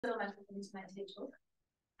So much for coming to my TED talk.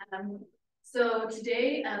 So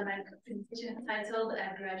today my presentation is titled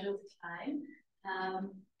Gradual Decline,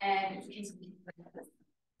 and it's a case of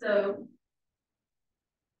so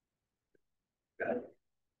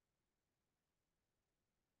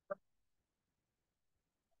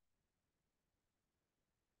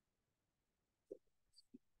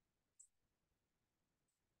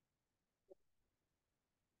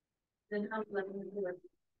then how do I do it?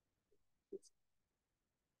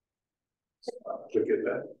 Look at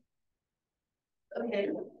that. Okay.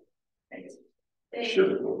 Thanks.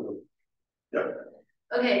 Should. Yeah.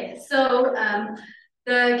 Okay, so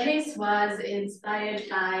the case was inspired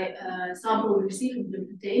by a sample we received from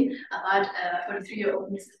Moepeng about a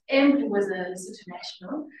 43-year-old Mrs. M, who was a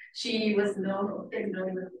international. She was known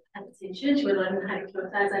with hypertension. She was on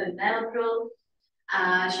hydrochlorothiazide and naloxone.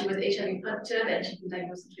 She was HIV positive, and she was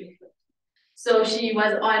diagnosed in 2015. So she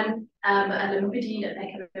was on lamivudine and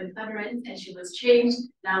bicarbonate, and she was changed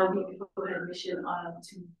now a week before her admission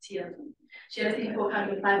to TLD. She had a CD4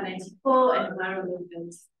 count of 594 and a viral load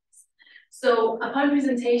of 6. So upon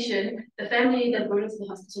presentation, the family that brought her to the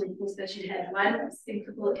hospital reports that she had one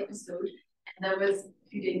syncopal episode, and that was a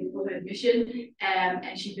few days before her admission,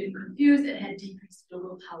 and she'd been confused and had decreased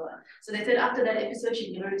global power. So they said after that episode,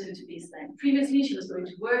 she never returned to baseline. Previously, she was going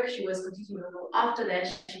to work, she was completely normal. After that,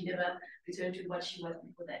 she never returned to what she was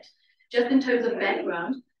before that. Just in terms of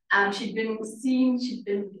background, she was seen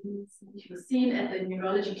at the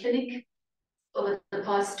neurology clinic over the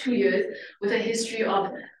past 2 years with a history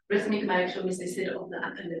of rhythmic myoclonus, they said, of the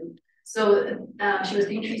upper limb. So she was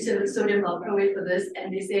being treated with sodium valproate for this,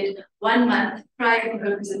 and they said 1 month prior to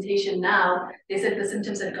her presentation now, they said the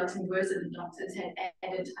symptoms had gotten worse and the doctors had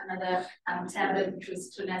added another tablet, which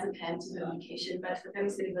was clonazepam, to her medication, but the family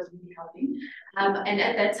said it was really helping. And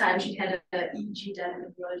at that time, she had an EEG done in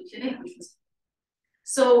the neurology clinic, which was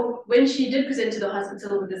so when she did present to the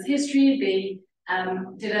hospital with this history, they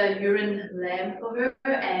did a urine lab for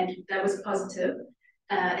her, and that was positive,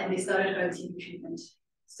 and they started her TB treatment.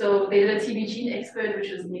 So they did a TB gene expert, which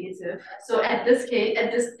was negative. So at this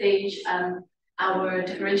stage, our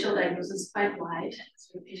differential diagnosis is quite wide.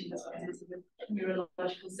 So the patient was presented with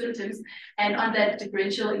neurological symptoms, and on that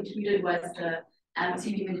differential included was the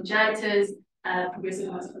TB meningitis, progressive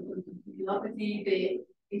multiple myelopathy. They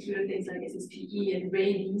included things like SSPE and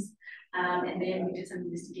rabies, and then we did some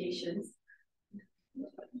investigations.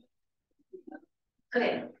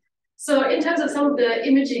 Okay, so in terms of some of the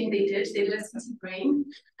imaging they did a CT brain,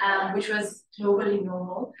 which was globally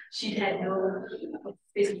normal. She'd had no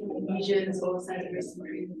basically lesions or signs of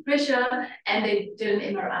respiratory pressure, and they did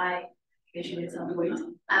an MRI eventually at some point,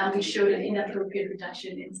 which showed an inappropriate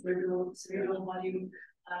reduction in cerebral volume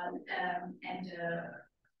and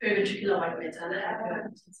periventricular white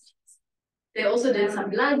matter. They also did some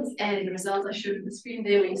bloods, and the results are shown on the screen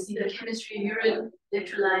there, where you see the chemistry, urine,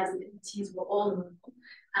 electrolytes, and NTs were all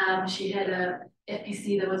normal. She had a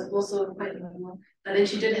FPC that was also quite normal, but then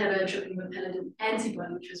she did have a tryptophan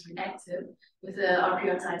antibody, which was reactive with a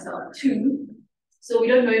RPR titer of 2. So we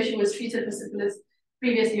don't know if she was treated for syphilis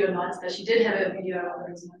previously or not, but she did have a VDR that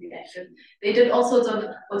was not reactive. They did all sorts of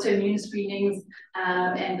autoimmune screenings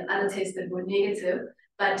and other tests that were negative,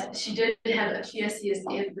 but she did have a clear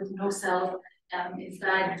CSF with no cell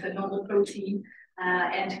inside, with a normal protein,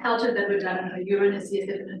 and cultures that were done in her urine, her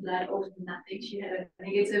CSF in her blood, also nothing. She had a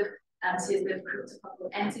negative CSF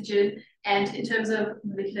cryptococcal antigen, and in terms of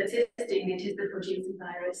molecular testing, they tested for JC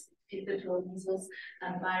virus, they tested for measles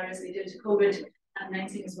virus, they did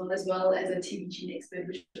COVID-19 as well as a TB gene expert,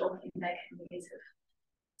 which all came back negative.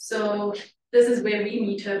 So this is where we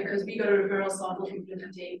meet her, because we got a referral sample from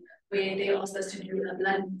Bloemfontein, where they asked us to do a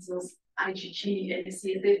blood measles IgG and a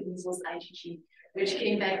CSF measles IgG, which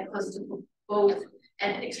came back positive for both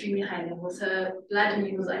at extremely high levels. Her blood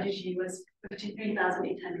measles IgG was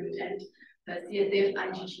 53,800 and her CSF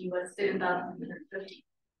IgG was 7,150.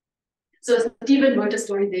 So Stephen wrote a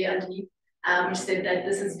story there underneath, which said that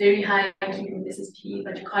this is very high in SSPE,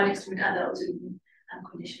 but you can't exclude other autoimmune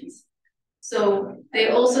conditions. So they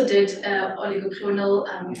also did oligoclonal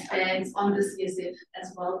bands on the CSF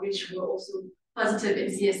as well, which were also positive in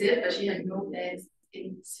CSF, but she had no bands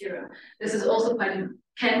in serum. This is also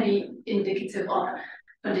can be indicative of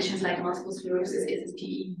conditions like multiple sclerosis,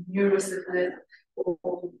 SSPE, neurosyphilis.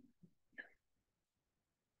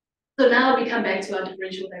 So now we come back to our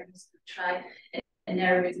differential diagnosis. Try and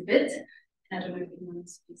narrow it a bit. I don't know if anyone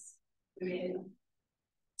wants to speak.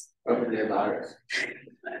 Probably a virus.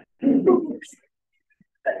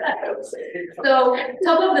 So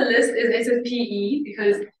top of the list is SSPE,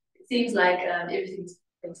 because it seems like everything's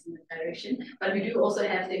pointing in that direction. But we do also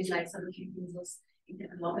have things like subacute measles,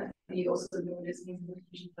 encephalopathy, also known as measles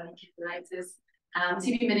diffusion folliculitis,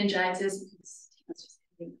 TB meningitis,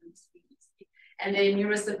 and then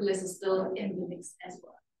neurosyphilis is still in the mix as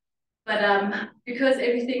well. But because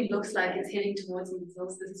everything looks like it's heading towards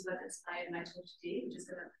measles, this is what inspired my talk today, which is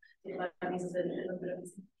going to talk about measles and a little bit of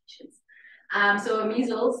its implications. So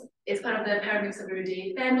measles is part of the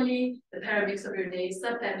Paramyxoviridae family, the Paramyxoviridae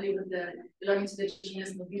subfamily with the belonging to the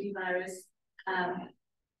genus Moepeng.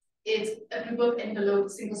 It's a group of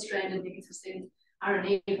enveloped single-stranded negative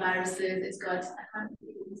RNA viruses. It's got, I can't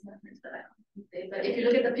read these numbers, but I can't read there. But if you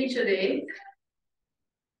look at the picture there,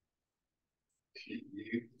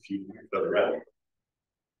 if you move further around.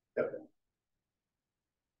 Yep.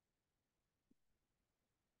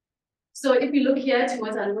 So if we look here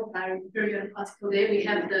towards our little virion particle there, we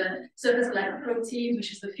have the surface glycoprotein,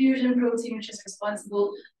 which is the fusion protein, which is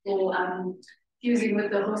responsible for fusing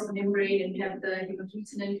with the host membrane, and we have the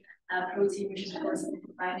hemagglutinin protein, which is responsible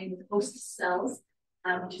for binding with host cells,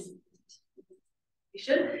 which is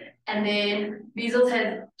and then measles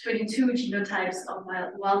has 22 genotypes of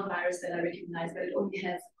wild virus that are recognized, but it only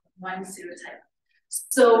has one serotype.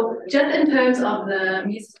 So just in terms of the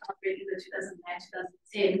measles outbreak in the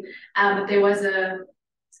 2009-2010, there was a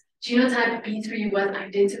genotype B3 was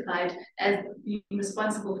identified as being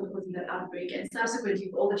responsible for causing that outbreak, and subsequently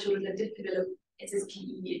all the children that did develop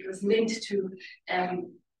SSPE, it was linked to,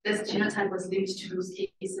 this genotype was linked to those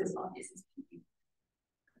cases of SSPE.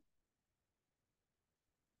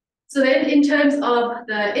 So then in terms of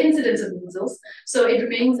the incidence of measles, so it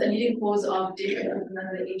remains a leading cause of death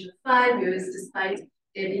under the age of 5 years, despite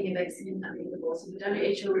there being a vaccine available. So the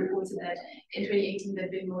WHO reported that in 2018 there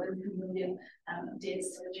had been more than 2 million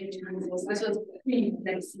deaths due to measles. This was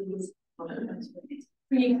pre-vaccines,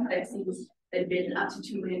 that had been up to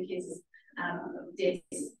 2 million cases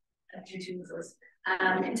deaths due to measles.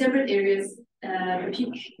 In temperate areas, the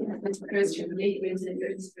peak occurs during late winter and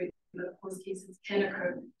early spring, but of course cases can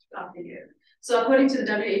occur throughout the year. So according to the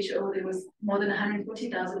WHO, there was more than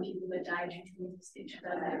 140,000 people that died due to measles in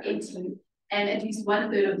 2018, and at least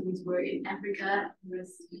 1/3 of these were in Africa,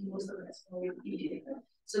 whereas most of us were in India.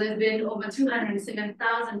 So there's been over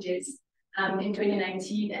 207,000 deaths in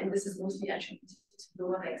 2019, and this is mostly attributed to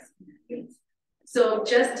lower vaccine rates. So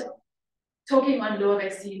just talking on lower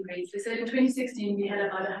vaccine rates, they said in 2016 we had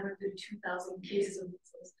about 132,000 cases of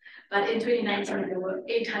measles, but in 2019 there were about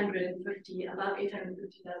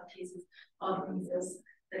 850,000 cases of measles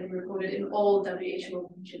that were recorded in all WHO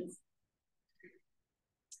regions.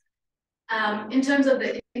 In terms of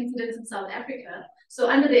the incidence in South Africa, so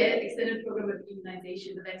under the extended program of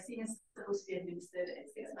immunization, the vaccine is supposed to be administered at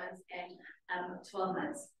 6 months and 12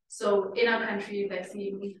 months. So in our country,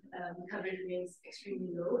 vaccine coverage remains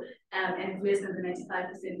extremely low, and less than the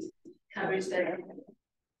 95% coverage that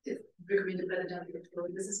is recommended by the WHO.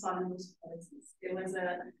 This is found in most provinces. There was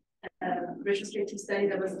a retrospective study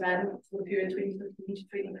that was done for the period 2015 to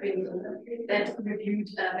 2020 that reviewed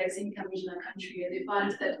vaccine coverage in our country, and they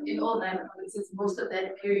found that in all 9 provinces, most of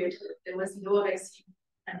that period, there was lower vaccine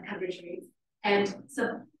coverage rates. And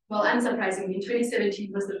so, well, unsurprisingly,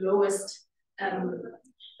 2017 was the lowest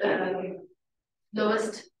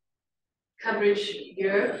coverage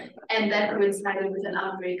year, and that coincided with an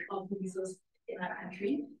outbreak of measles in our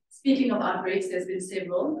country. Speaking of outbreaks, there's been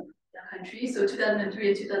several in our country. So 2003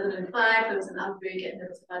 and 2005, there was an outbreak, and there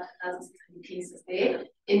was about 1,600 cases there.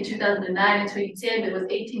 In 2009 and 2010, there was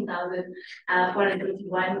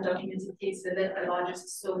 18,451 documented cases. That's the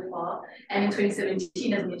largest so far. And in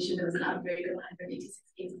 2017, as mentioned, there was an outbreak of 186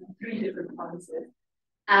 cases in 3 different provinces.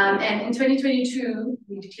 And in 2022,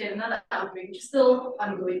 we declared another outbreak, which is still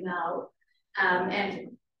ongoing now.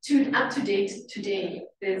 And up to date today,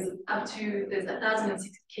 there's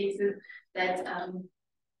 1,060 cases that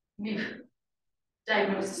we've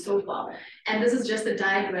diagnosed so far. And this is just a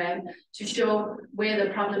diagram to show where the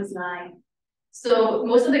problems lie. So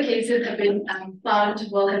most of the cases have been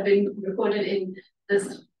have been recorded in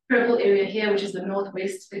this purple area here, which is the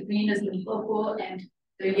northwest. The green is Limpopo, and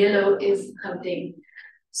the yellow is Gauteng.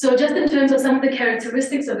 So just in terms of some of the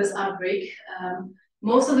characteristics of this outbreak,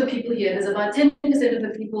 most of the people here, there's about 10% of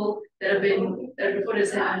the people that have been reported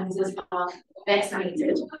as having measles are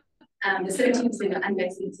vaccinated. The 17% are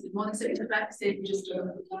unvaccinated, more than 75%, we just don't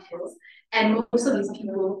know the details. And most of these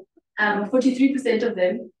people, 43% of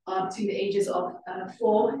them are between the ages of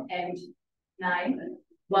 4 and 9,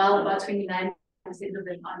 while about 29% of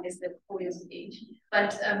them are less than 4 years of age.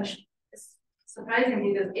 But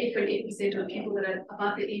surprisingly, there's 8.8% of people that are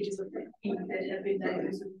above the ages of 15 that have been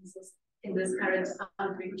diagnosed with measles in this current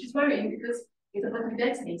outbreak, which is worrying because they're supposed to be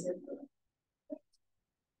vaccinated.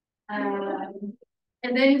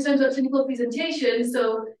 And then in terms of clinical presentation,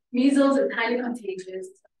 so measles is highly contagious,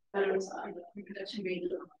 reproduction rate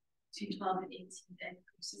of between 12 and 18, and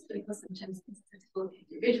produces clinical symptoms in susceptible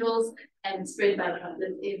individuals and spread by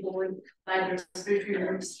droplets airborne by the respiratory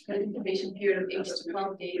routes for an incubation period of 8 to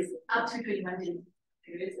 12 days, up to 21 days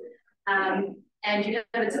periods. And you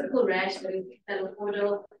have a typical rash that is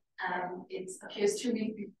caudal. It appears 2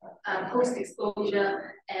 weeks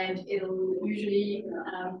post-exposure, and it'll usually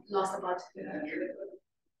last about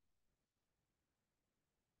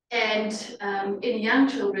and in young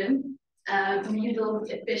children, measles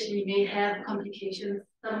especially may have complications.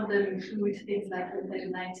 Some of them include things like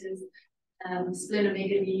lymphadengitis,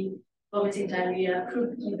 splenomegaly, vomiting, diarrhea,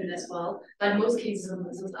 croup even as well. But most cases of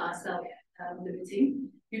measles are self-limiting.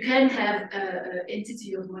 You can have an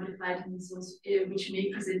entity of modified measles, which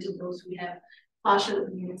may present in those who have partial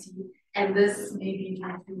immunity, and this may be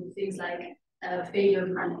due to things like failure of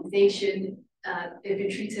immunization. They've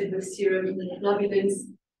been treated with serum immunoglobulins.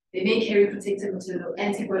 They may carry protective maternal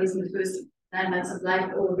antibodies in the first 9 months of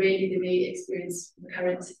life, or rarely they may experience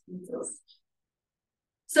recurrent measles.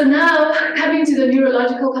 So now, coming to the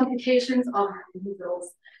neurological complications of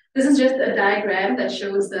measles. This is just a diagram that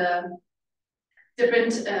shows the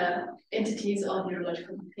different entities of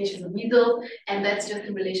neurological complications of measles, and that's just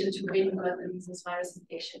in relation to when you got the measles virus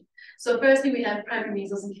infection. So firstly, we have primary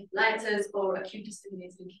measles encephalitis or acute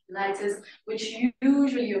disseminated encephalitis, which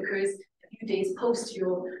usually occurs a few days post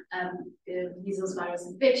your measles virus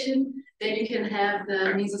infection. Then you can have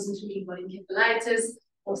the measles including body encephalitis,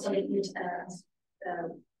 or acute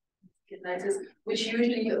encephalitis, which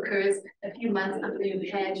usually occurs a few months after you've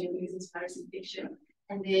had your measles virus infection.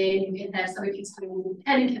 And then you can have some acute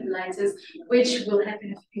encephalitis, which will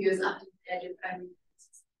happen a few years after you've had your primary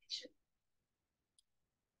measles infection.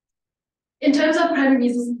 In terms of primary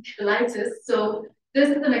measles encephalitis, so this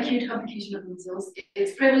is an acute complication of measles.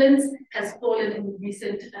 Its prevalence has fallen in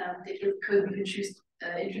recent decades because we've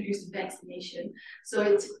introduced vaccination. So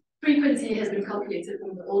its frequency has been calculated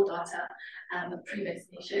from the old data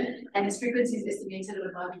pre-vaccination, and its frequency is estimated at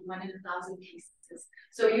about 1 in 1,000 cases.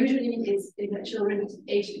 So usually it's in children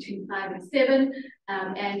aged between 5 and 7,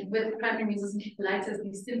 and with primary measles encephalitis,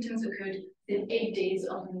 these symptoms occurred within 8 days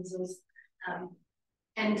of measles.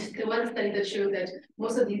 And there was a study that showed that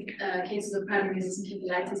most of these cases of primary measles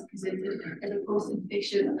encephalitis presented as a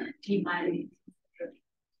post-infection demyelinating.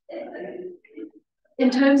 In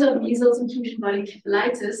terms of measles inclusion body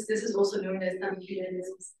encephalitis, this is also known as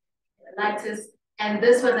measles encephalitis, and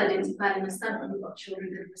this was identified in a subgroup of children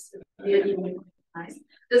that were severely immunocompromised.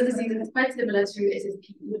 This disease is quite similar to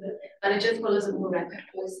SSPE, but it just follows a more rapid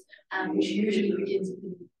course, which usually begins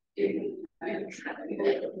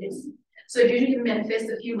so it usually manifests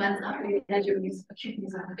a few months after you had your acute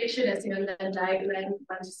measles infection, as seen in the diagram,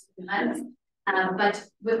 1 to 7 months. But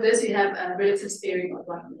with this, you have a relative sparing of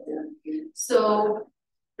 1 year. So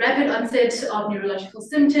rapid onset of neurological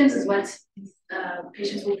symptoms is what these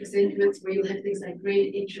patients will present with, where you'll have things like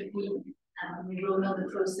brain atrophy, neuronal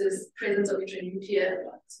necrosis, presence of intranuclear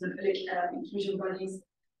eosinophilic inclusion bodies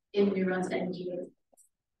in neurons and genes.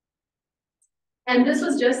 And this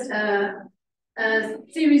was just a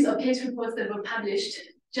series of case reports that were published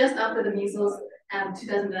just after the measles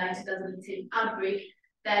 2009-2010 outbreak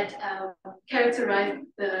that characterized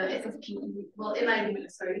the SSPE, well,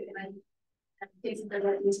 cases that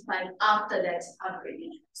were identified after that outbreak.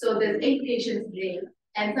 So there's 8 patients there.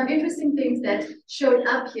 And some interesting things that showed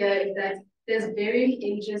up here is that there's varying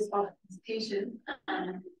ages of these patients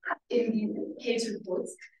in these case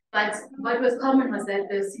reports. But what was common was that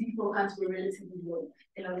the CD4 counts were relatively low.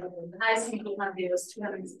 You know, the highest CD4 count there was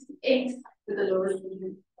 268, with the lowest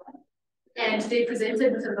 1. And they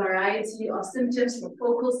presented with a variety of symptoms, from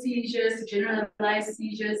focal seizures to generalized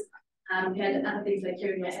seizures. We had other things like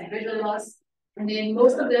hearing loss and visual loss. And then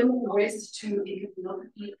most of them progressed to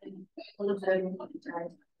encephalopathy, and all of them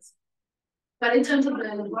died. But in terms of the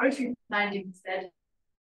laboratory findings, that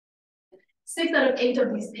 6 out of 8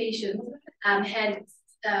 of these patients had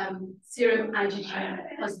serum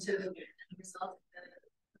IgG positive results,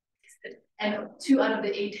 and 2 out of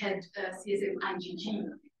the 8 had CSF IgG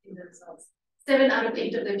in the results. 7 out of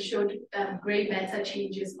 8 of them showed gray matter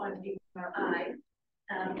changes on MRI.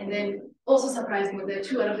 And then also surprising was that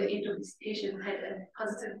 2 out of the 8 of these patients had a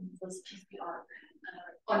positive measles PCR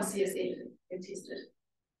on CSF when tested.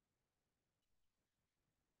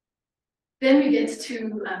 Then we get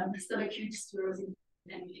to subacute sclerosing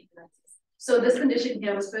encephalitis. So this condition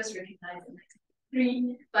here was first recognized in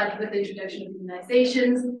 1993, but with the introduction of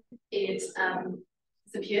immunizations, it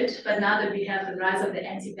disappeared. But now that we have the rise of the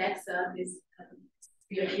anti-vaxxer, is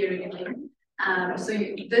reappearing again.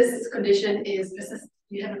 This condition is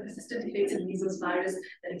you have a persistent effective measles virus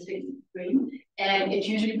that infects the brain, and it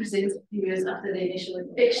usually presents a few years after the initial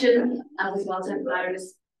infection with wild-type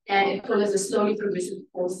virus, and it follows a slowly progressive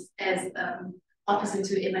course as opposite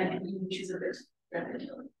to MIP, which is a bit rapid.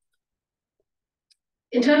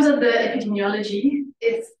 In terms of the epidemiology,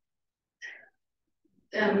 it's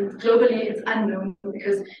globally it's unknown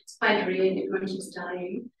because it's quite rare and everyone keeps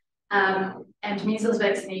dying. And measles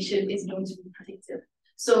vaccination is known to be protective.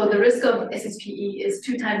 So the risk of SSPE is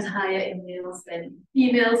 2 times higher in males than in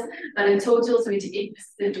females, but in total,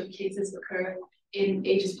 78% of cases occur in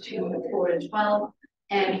ages between 4 and 12,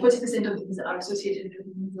 and 40% of these are associated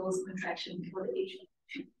with measles contraction before the age of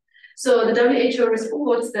 2. So the WHO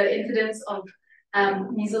reports the incidence of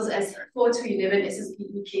measles as 4 to 11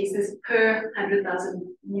 SSPE cases per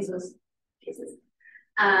 100,000 measles cases.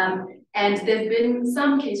 And there have been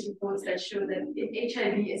some case reports that show that in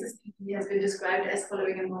HIV, SSPE has been described as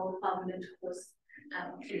following a more permanent course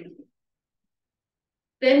treatment.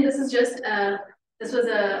 Then this is just this was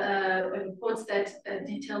a report that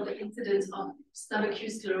detailed the incidence of stomach Q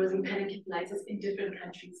sclerosing panencephalitis in different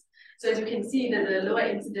countries. So as you can see, there's a lower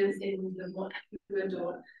incidence in the more affluent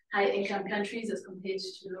or high-income countries as compared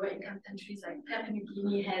to lower-income countries like Papua New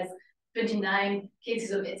Guinea has 29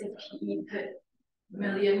 cases of SSPE per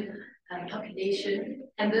million population,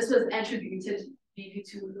 and this was attributed maybe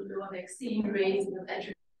to the lower vaccine rates, and was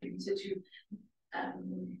attributed to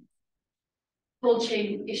cold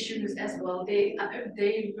chain issues as well. They're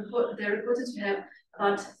reported to have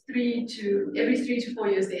about every 3 to 4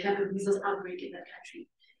 years they have a measles outbreak in that country.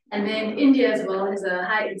 And then India as well has a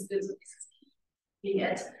high incidence of SSPE, being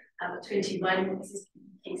at 21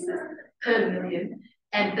 SSPE cases per million,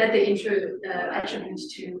 and that they attribute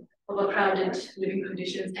to overcrowded living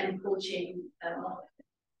conditions and cold chain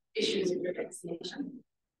issues with vaccination,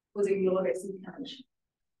 causing lower vaccine coverage.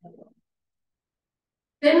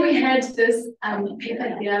 Then we had this paper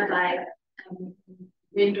here by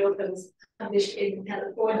Wendorf that was published in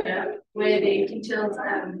California, where they detailed,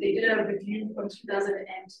 they did a review from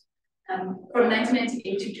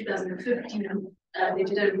 1998 to 2015. They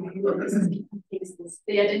did a review of SSPE cases.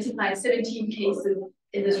 They identified 17 cases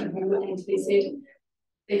in this review, and they said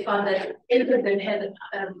they found that 8 of them had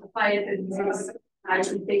acquired the measles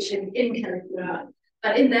virus infection in California.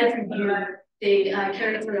 But in that review, they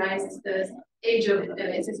characterized the age of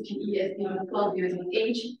SSPE as being 12 years of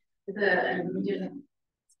age, with a median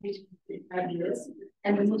age of 5 years,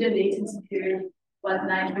 and the median latency period was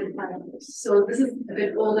 9.5 years. So this is a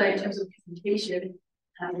bit older in terms of presentation.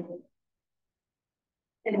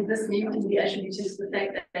 And this may be attributed to the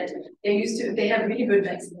fact that they have really good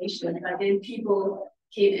vaccination, but then people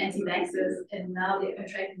became anti-vaxxers, and now they're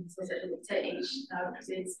contracting measles at a later age.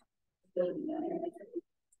 Presents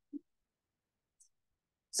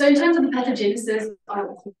So in terms of the pathogenesis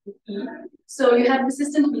of SSPE, so you have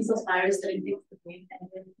persistent measles virus that infects the brain, and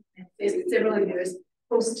then there's several years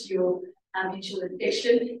post your initial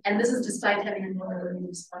infection, and this is despite having a normal immune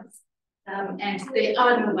response. And there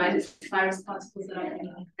are no virus particles that are in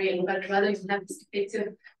the brain, but rather you have this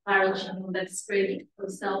effective viral genome that's spread from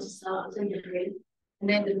cell to cell within the brain. And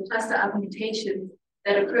then the cluster of mutations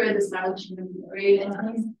that occur in this viral genome in the brain, and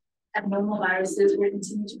these abnormal viruses will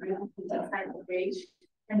continue to replicate inside the brain.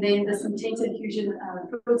 And then this mutated fusion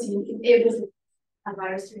protein enables a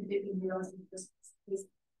virus to infect the neurons in the first place.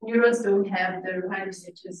 Neurons don't have the required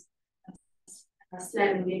receptors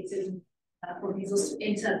for measles to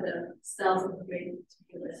enter the cells of the brain to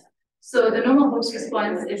begin with. So the normal host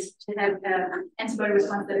response is to have an antibody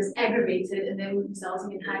response that is aggravated and then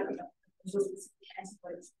resulting in high measles-specific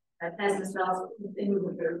antibodies, plasma cells within the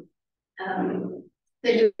brain.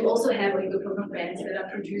 Then you also have oligoclonal bands that are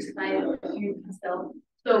produced by a few cell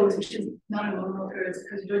clones, which is not a normal occurrence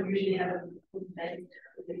because you don't usually have a band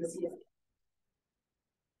within the CSF.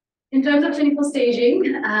 In terms of clinical staging,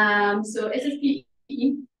 so SSPE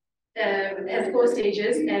has 4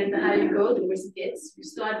 stages, and the higher you go, the worse it gets. You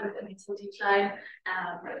start with a mental decline,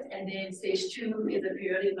 and then stage 2 is a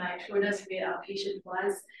period in my shoulders where our patient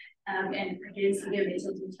was, and again, severe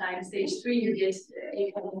mental decline. Stage 3, you get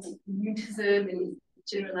a mutism and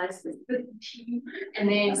generalized disability, and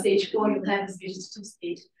then stage 4, you have this stage 2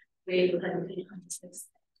 state where you have a very consciousness.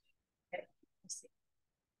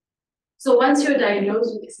 So once you're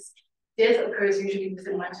diagnosed with SSPE, death occurs usually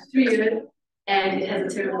within 1 to 3 years, and it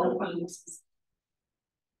has a terrible prognosis.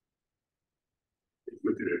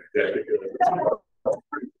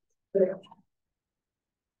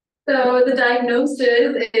 So the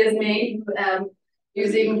diagnosis is made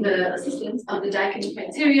using the assistance of the Dickin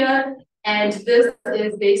criteria, and this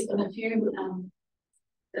is based on a few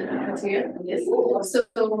criteria, yes. So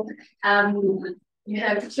you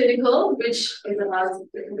have clinical, which is about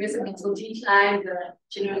the progressive mental decline, the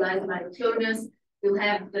generalized myoclonus. You'll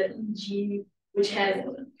have the EEG, which has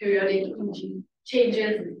periodic EEG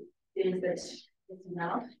changes, things that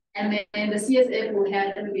now. And then the CSF will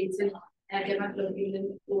have elevated gamma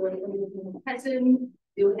globulin or pattern.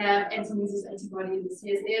 You'll have anti-measles antibody in the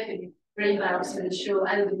CSF, and brain biopsy will show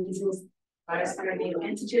either the measles virus RNA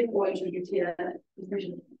antigen or intranuclear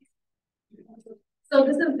diffusion. So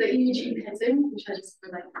this is the EEG pattern, which I just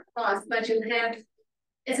feel like fast, but you'll have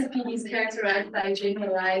SSPEs characterized by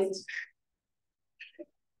generalized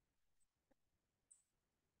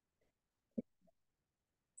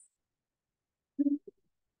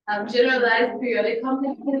generalized periodic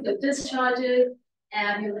complexes of discharges,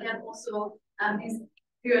 and you'll have also these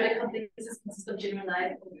periodic complexes consist of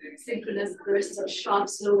generalized synchronous bursts of sharp,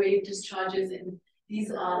 slow wave discharges, and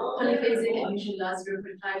these are polyphasic and usually last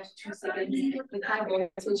 0.5 to 2 seconds with high voice,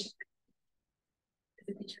 which is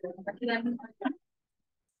a picture of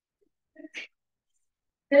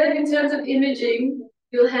then in terms of imaging,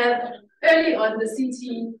 you'll have early on the CT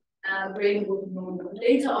brain will be normal.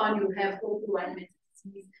 Later on, you'll have focal white matter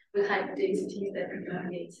disease with hyperdensities that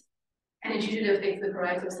predominate. And it usually affects the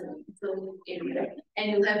parietal area.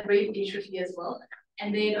 And you'll have brain atrophy as well.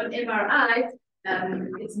 And then on MRI,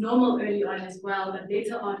 it's normal early on as well, but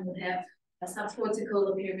later on you'll have a subcortical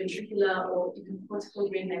or periventricular or even cortical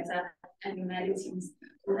brain matter abnormalities.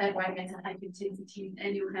 You'll have white matter hyperintensity,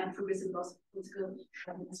 and you'll have progressive loss of cortical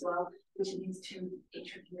function as well, which leads to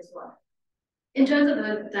atrophy as well. In terms of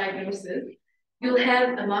the diagnosis, you'll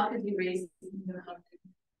have a markedly raised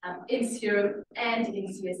in serum and in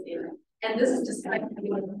CSF. And this is despite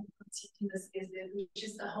having in the CSF, which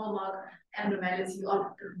is a hallmark abnormality of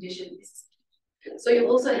the condition. So you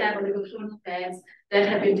also have oligoclonal pads that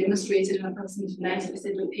have been demonstrated in approximately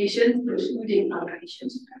 90% of patients, including our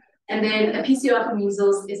patients. And then a PCR for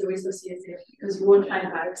measles is a risk of CSF because you won't find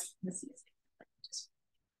virus in the CSF.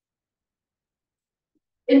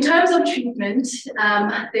 In terms of treatment,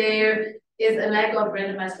 there is a lack of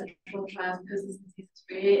randomized control trials because this disease is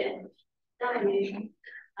rare and dying.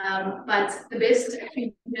 But the best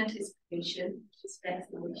treatment is prevention, which is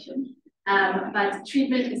vaccination. But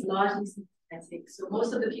treatment is largely symptomatic. So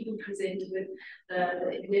most of the people present with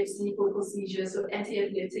the epilepsy, focal seizures, so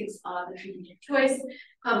anti-epileptics are the treatment of choice.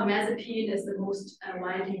 Carbamazepine is the most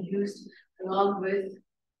widely used, along with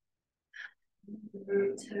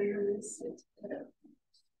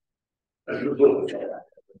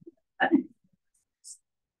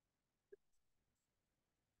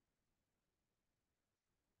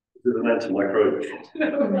There's an antimicrobial.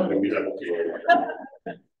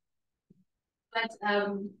 But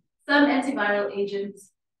some antiviral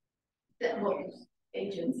agents that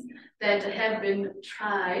have been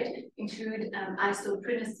tried include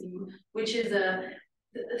isoprinosine, which is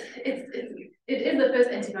it is the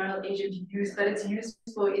first antiviral agent used, but it's used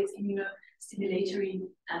for its immunostimulatory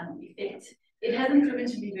effect. It hasn't proven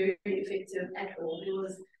to be very effective at all. There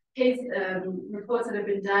was reports that have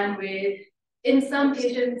been done where in some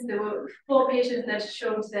patients, there were 4 patients that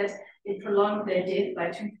showed that it prolonged their death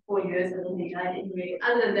by 2 to 4 years, and then they died anyway.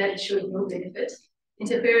 Other than that, it showed no benefit.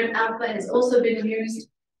 Interferon alpha has also been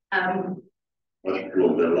used. What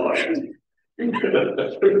prolonged their life? Interferon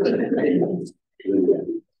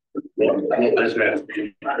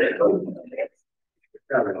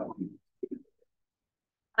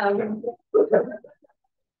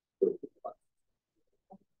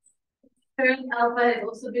alpha has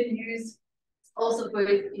also been used also for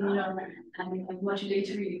its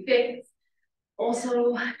immunomodulatory effects.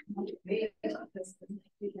 Also,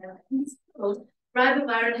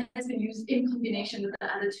 ribavirin has been used in combination with the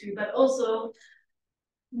other 2, but also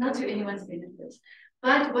not to anyone's benefit.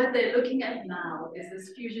 But what they're looking at now is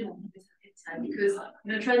this fusion of peptide, because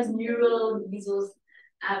transmural measles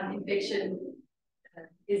infection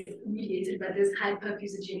is mediated by this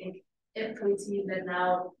hyperfusogenic F protein that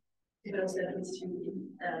now develops the ability to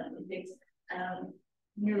infect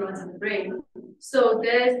neurons in the brain. So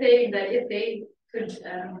they're saying that if they could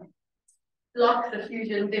block the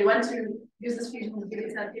fusion, they want to use this fusion with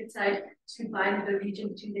peptide to bind the region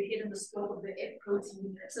between the head and the scope of the F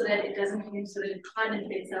protein so that it doesn't fuse, so that it can't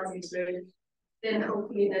infect cells in the brain. Then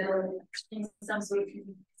hopefully that'll be some sort of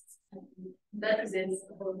fusion. That presents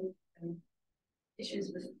a whole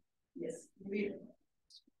issues with, yes,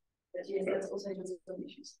 but yes, that's also some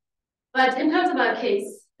issues. But in terms of our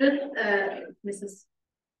case, this Mrs.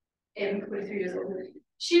 M, 43 years old,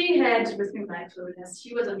 she had resting myoclonus.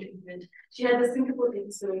 She was on treatment. She had the syncopal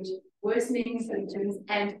episode, worsening symptoms,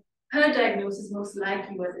 and her diagnosis most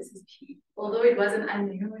likely was SSPE, although it was an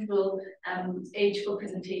unusual age for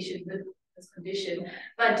presentation with this condition.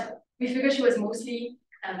 But we figure she was mostly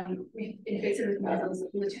infected with measles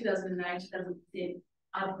in the 2009-2010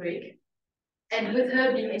 outbreak. And with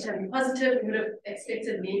her being HIV positive, we would have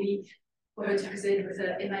expected maybe for her to present with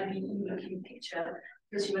a NIBE looking picture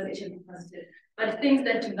because she was HIV positive. But things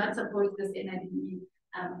that do not support this NIBE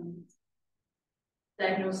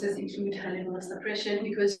diagnosis include her level of suppression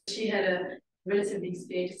because she had a relatively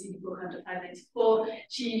spared CD4 count of 594.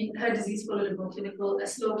 Her disease followed a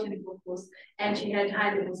slow clinical course, and she had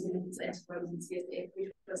high levels of antibodies and CSF,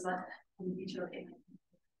 which was not a feature of NIBE.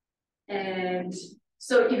 And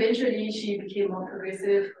so eventually she became more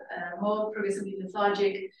progressively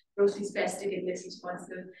lethargic, grossly spastic, and less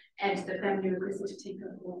responsive, and the family requested to take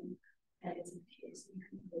her home and it's in case.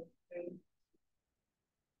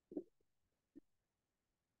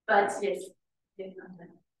 But yes, I'm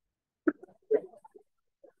done.